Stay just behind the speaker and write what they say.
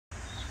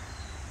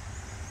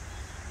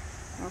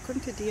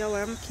Welcome to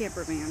DLM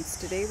Campervans.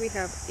 Today we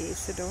have a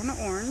Sedona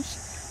Orange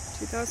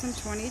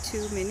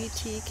 2022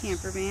 Mini-T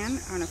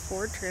Campervan on a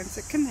Ford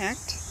Transit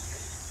Connect.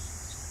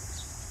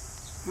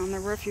 On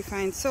the roof you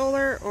find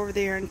solar,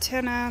 over-the-air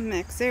antenna,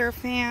 max air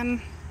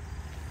fan.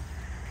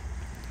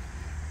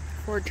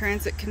 Ford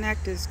Transit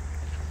Connect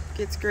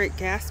gets great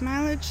gas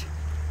mileage,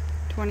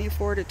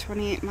 24 to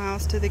 28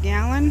 miles to the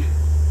gallon.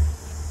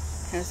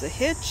 Has a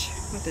hitch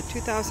with a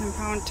 2,000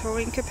 pound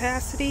towing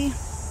capacity.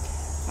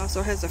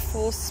 Also has a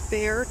full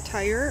spare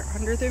tire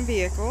under the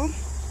vehicle.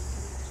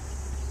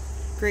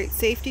 Great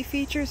safety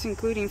features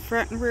including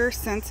front and rear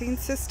sensing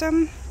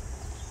system,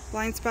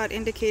 blind spot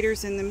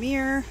indicators in the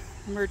mirror,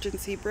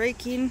 emergency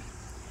braking.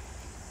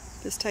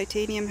 This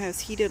titanium has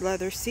heated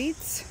leather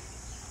seats,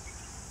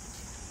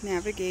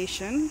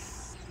 navigation.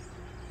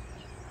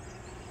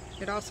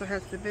 It also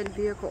has the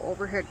mid-vehicle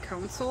overhead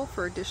console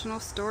for additional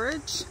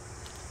storage.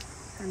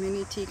 Our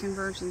Mini-T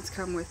conversions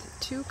come with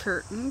 2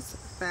 curtains,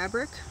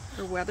 fabric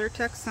or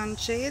WeatherTech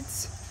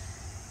sunshades.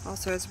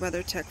 Also has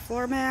WeatherTech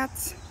floor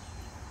mats.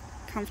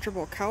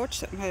 Comfortable couch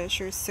that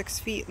measures 6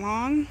 feet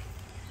long.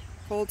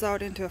 Folds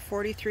out into a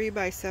 43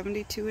 by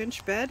 72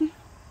 inch bed.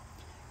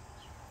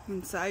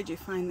 Inside you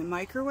find the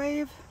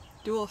microwave,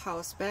 dual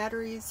house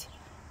batteries,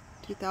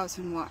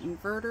 2,000 watt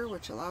inverter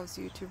which allows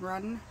you to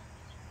run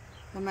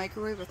the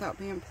microwave without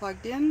being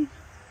plugged in.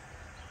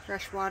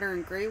 Fresh water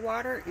and gray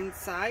water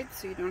inside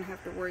so you don't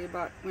have to worry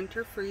about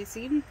winter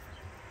freezing.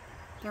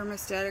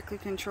 Thermostatically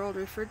controlled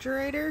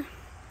refrigerator.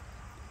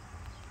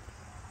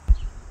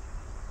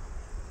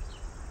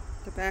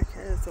 The back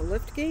has a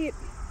lift gate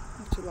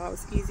which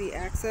allows easy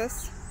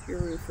access to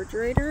your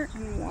refrigerator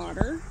and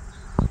water.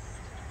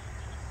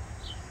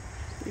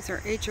 These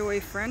are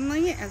HOA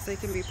friendly as they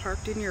can be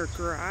parked in your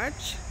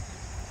garage.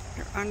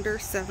 They're under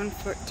 7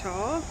 foot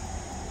tall.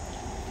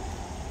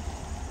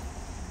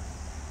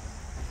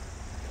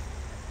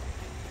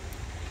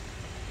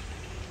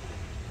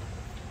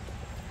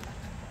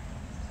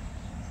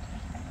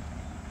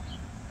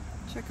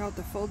 Check out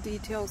the full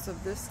details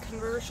of this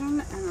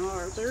conversion and all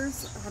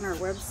others on our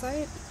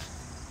website,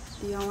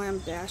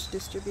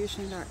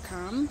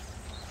 DLM-Distribution.com.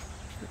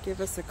 Or give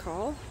us a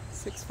call,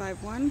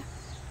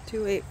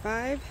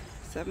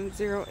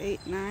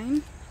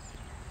 651-285-7089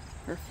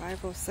 or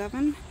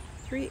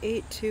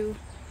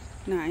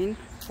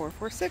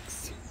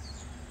 507-382-9446.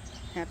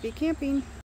 Happy camping!